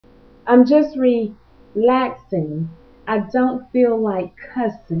I'm just relaxing. I don't feel like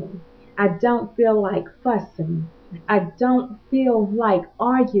cussing. I don't feel like fussing. I don't feel like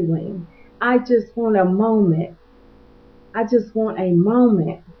arguing. I just want a moment. I just want a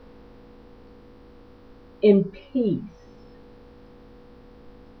moment in peace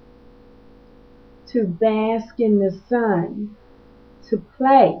to bask in the sun, to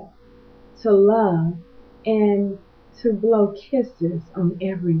play, to love, and to blow kisses on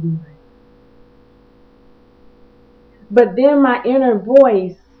everyone. But then my inner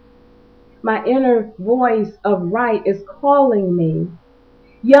voice of right is calling me,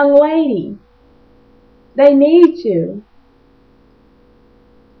 young lady, they need you.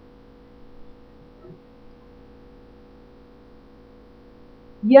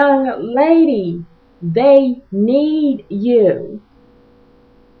 Young lady, they need you.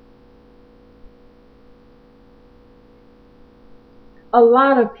 A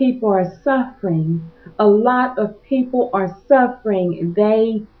lot of people are suffering. A lot of people are suffering.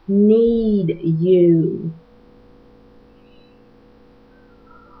 They need you.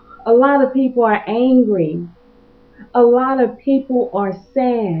 A lot of people are angry. A lot of people are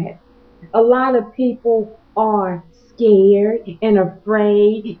sad. A lot of people are scared and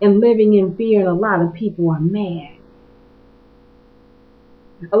afraid and living in fear, and a lot of people are mad.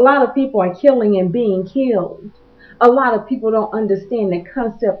 A lot of people are killing and being killed. A lot of people don't understand the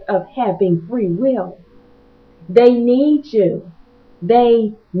concept of having free will. They need you.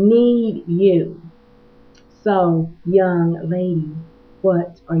 They need you. So, young lady,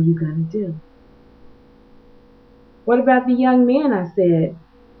 what are you going to do? What about the young men? I said,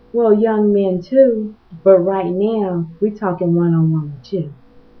 well, young men too, but right now we're talking one-on-one with you.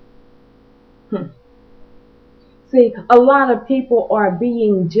 See, a lot of people are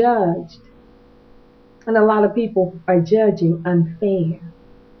being judged, and a lot of people are judging unfair.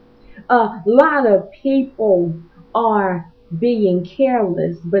 A lot of people are being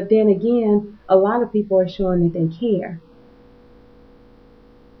careless, but then again, a lot of people are showing that they care.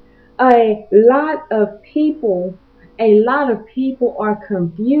 A lot of people are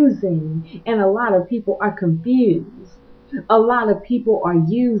confusing, and a lot of people are confused. A lot of people are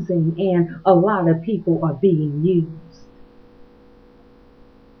using, and a lot of people are being used.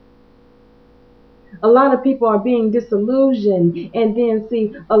 A lot of people are being disillusioned, and then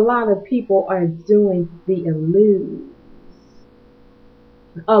see, a lot of people are doing the illusion.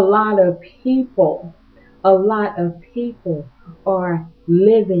 A lot of people are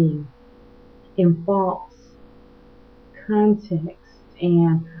living in false context,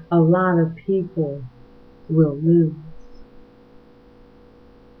 and a lot of people will lose.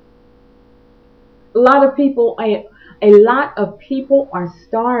 A lot of people are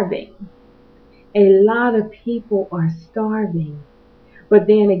starving. A lot of people are starving. But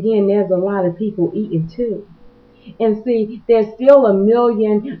then again, there's a lot of people eating too. And see, there's still a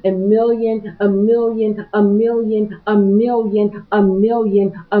million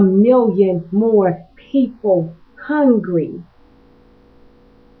more people hungry.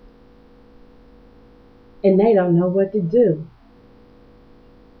 And they don't know what to do.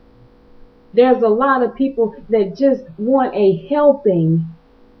 There's a lot of people that just want a helping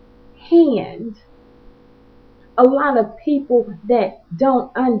hand. A lot of people that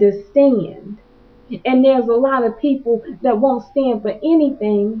don't understand. And there's a lot of people that won't stand for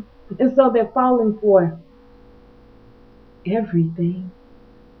anything, and so they're falling for everything.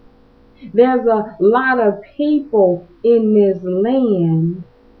 There's a lot of people in this land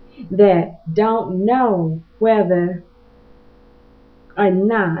that don't know whether or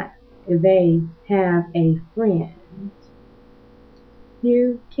not they have a friend.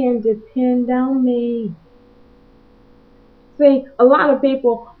 You can depend on me. See, a lot of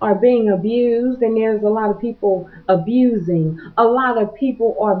people are being abused, and there's a lot of people abusing. A lot of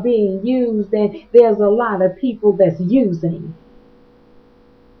people are being used, and there's a lot of people that's using.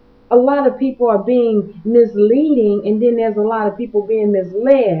 A lot of people are being misleading, and then there's a lot of people being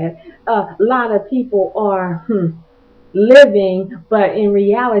misled. A lot of people are living, but in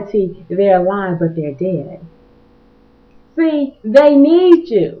reality, they're alive, but they're dead. See, they need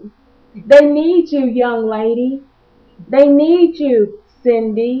you. They need you, young lady. They need you,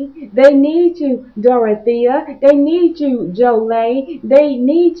 Cindy. They need you, Dorothea. They need you, Jolie. They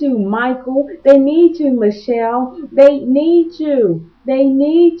need you, Michael. They need you, Michelle. They need you. They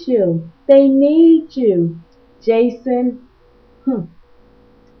need you. They need you, Jason.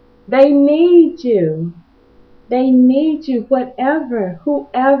 They need you. They need you.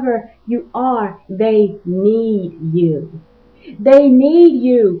 Whoever you are, they need you. They need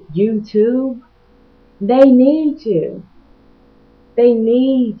you, YouTube. They need you. They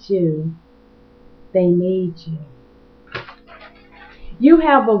need you. They need you. You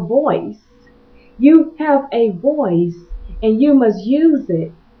have a voice. You have a voice and you must use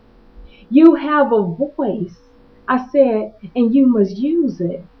it. You have a voice, I said, and you must use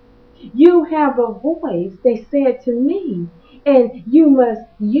it. You have a voice, they said to me, and you must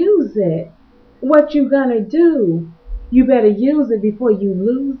use it. What you gonna do? You better use it before you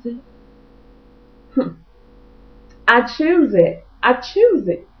lose it. I choose it. I choose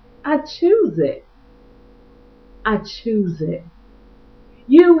it. I choose it. I choose it.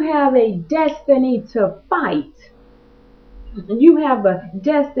 You have a destiny to fight. You have a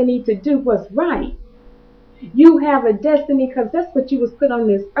destiny to do what's right. You have a destiny because that's what you was put on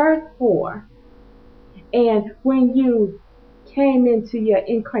this earth for. And when you came into your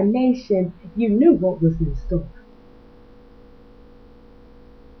incarnation, you knew what was in store.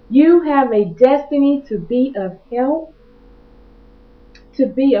 You have a destiny to be of help, to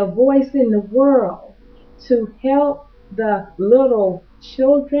be a voice in the world, to help the little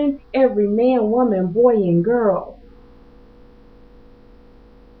children, every man, woman, boy, and girl.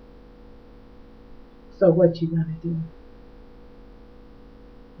 So what you gonna do?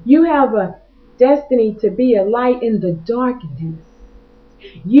 You have a destiny to be a light in the darkness.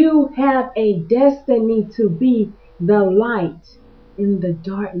 You have a destiny to be the light in the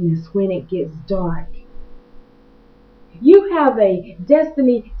darkness when it gets dark. You have a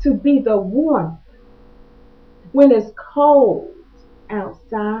destiny to be the warmth when it's cold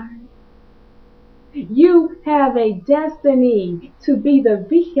outside. You have a destiny to be the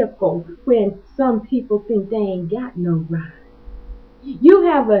vehicle when some people think they ain't got no ride. You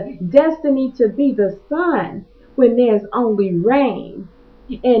have a destiny to be the sun when there's only rain.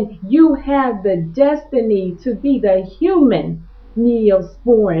 And you have the destiny to be the human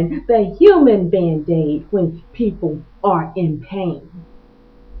Neosporin, the human Band-Aid when people are in pain.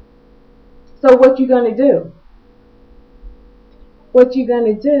 So what you gonna do? What you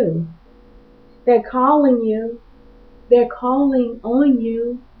gonna do? They're calling you. They're calling on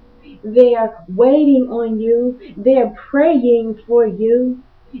you. They're waiting on you. They're praying for you.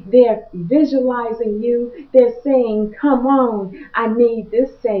 They're visualizing you. They're saying, come on, I need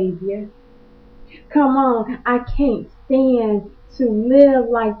this Savior. Come on, I can't stand to live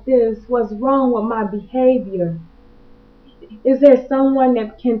like this. What's wrong with my behavior? Is there someone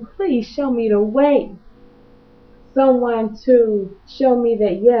that can please show me the way? Someone to show me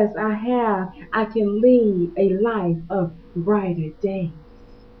that yes, I can lead a life of brighter days.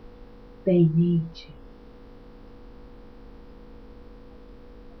 They need you.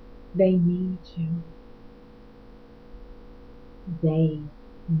 They need you. They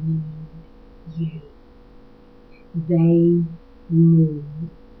need you. They need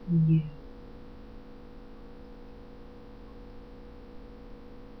you.